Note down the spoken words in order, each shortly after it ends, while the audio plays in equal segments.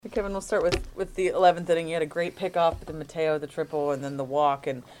Kevin, we'll start with the 11th inning. You had a great pickoff with the Mateo, the triple, and then the walk,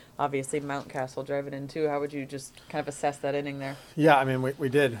 and obviously Mountcastle driving in too. How would you just kind of assess that inning there? Yeah, I mean, we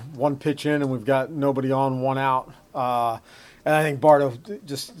did one pitch in, and we've got nobody on, one out. And I think Bardo,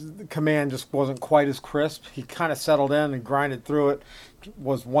 the command just wasn't quite as crisp. He kind of settled in and grinded through it,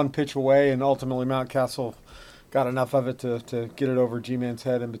 was one pitch away, and ultimately Mountcastle got enough of it to get it over G-Man's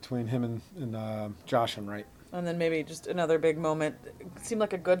head in between him and Josh and right. And then maybe just another big moment. It seemed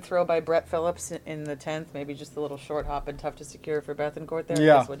like a good throw by Brett Phillips in the 10th. Maybe just a little short hop and tough to secure for Bethencourt there.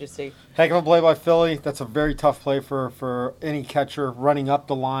 Yeah. What'd you see? Heck of a play by Philly. That's a very tough play for any catcher running up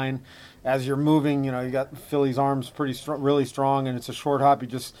the line. As you're moving, you got Philly's arms really strong, and it's a short hop. You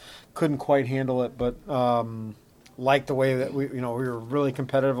just couldn't quite handle it. But like the way that we were really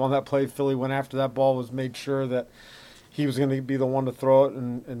competitive on that play. Philly went after that ball, made sure that he was going to be the one to throw it,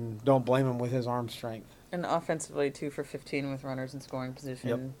 and don't blame him with his arm strength. And offensively, 2 for 15 with runners in scoring position,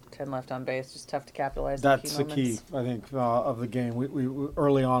 Yep. 10 left on base. Just tough to capitalize. That's the key, I think, of the game. We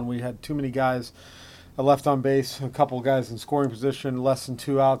early on we had too many guys left on base, a couple of guys in scoring position, less than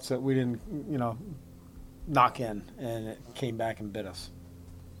 2 outs that we didn't, knock in, and it came back and bit us.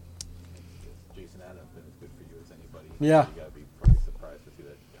 Jason Adams been as good for you as anybody. Yeah. You got to be pretty surprised to see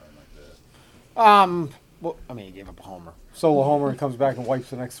that turn like this. Well, I mean, he gave up a homer, solo homer, and comes back and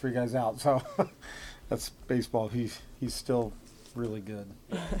wipes the next 3 guys out. So. That's baseball. He's still really good.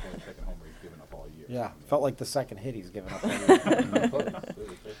 Yeah, the second homer he's given up all year. Yeah, felt like the second hit he's given up all year.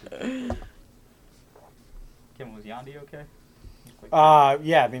 Kevin, was Yandy okay?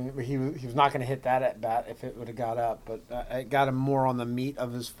 Yeah, I mean, he was not going to hit that at bat if it would have got up, but it got him more on the meat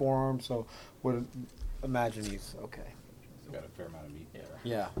of his forearm, so would imagine he's okay. He's got a fair amount of meat there.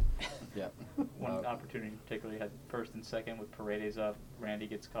 Yeah. Yeah. One opportunity particularly had first and second with Paredes up. Randy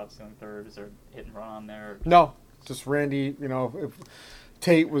gets caught stealing third. Is there hit and run on there? No, just Randy. If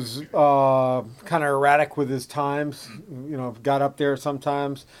Tate was kind of erratic with his times. Got up there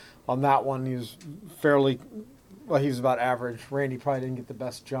sometimes. On that one, he was he was about average. Randy probably didn't get the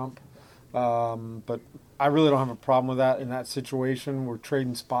best jump, but I really don't have a problem with that in that situation. We're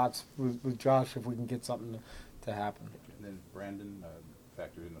trading spots with Josh if we can get something to happen. And then Brandon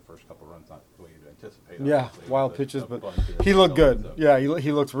factored in the first couple runs, not the way you'd anticipate. Yeah, wild pitches, but he looked good. Yeah,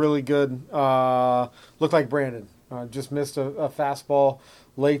 he looked really good. Looked like Brandon. Just missed a fastball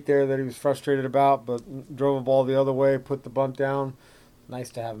late there that he was frustrated about, but drove a ball the other way, put the bunt down. Nice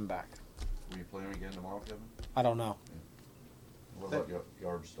to have him back. Will you play him again tomorrow, Kevin? I don't know. What about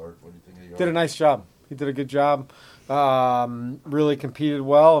yard start? What do you think of yard? Did a nice job. He did a good job. Really competed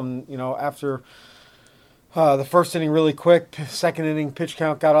well, and after. The first inning really quick. Second inning pitch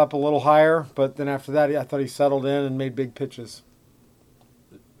count got up a little higher, but then after that, I thought he settled in and made big pitches.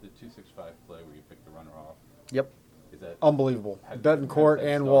 The 265 play where you picked the runner off. Yep. Is that unbelievable? Bettencourt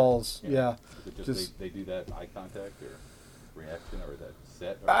and Walls. Yeah. Is it just they do that eye contact or reaction, or is that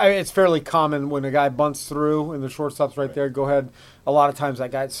set? It's fairly common when a guy bunts through and the shortstop's right there. Go ahead. A lot of times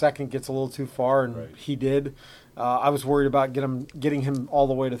that guy at second gets a little too far, and he did. I was worried about getting him all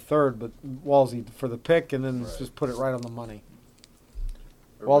the way to third, but Walsey for the pick, and then just put it right on the money.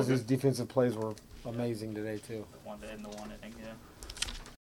 Walsey's defensive plays were amazing today too. The one to end the one inning, yeah.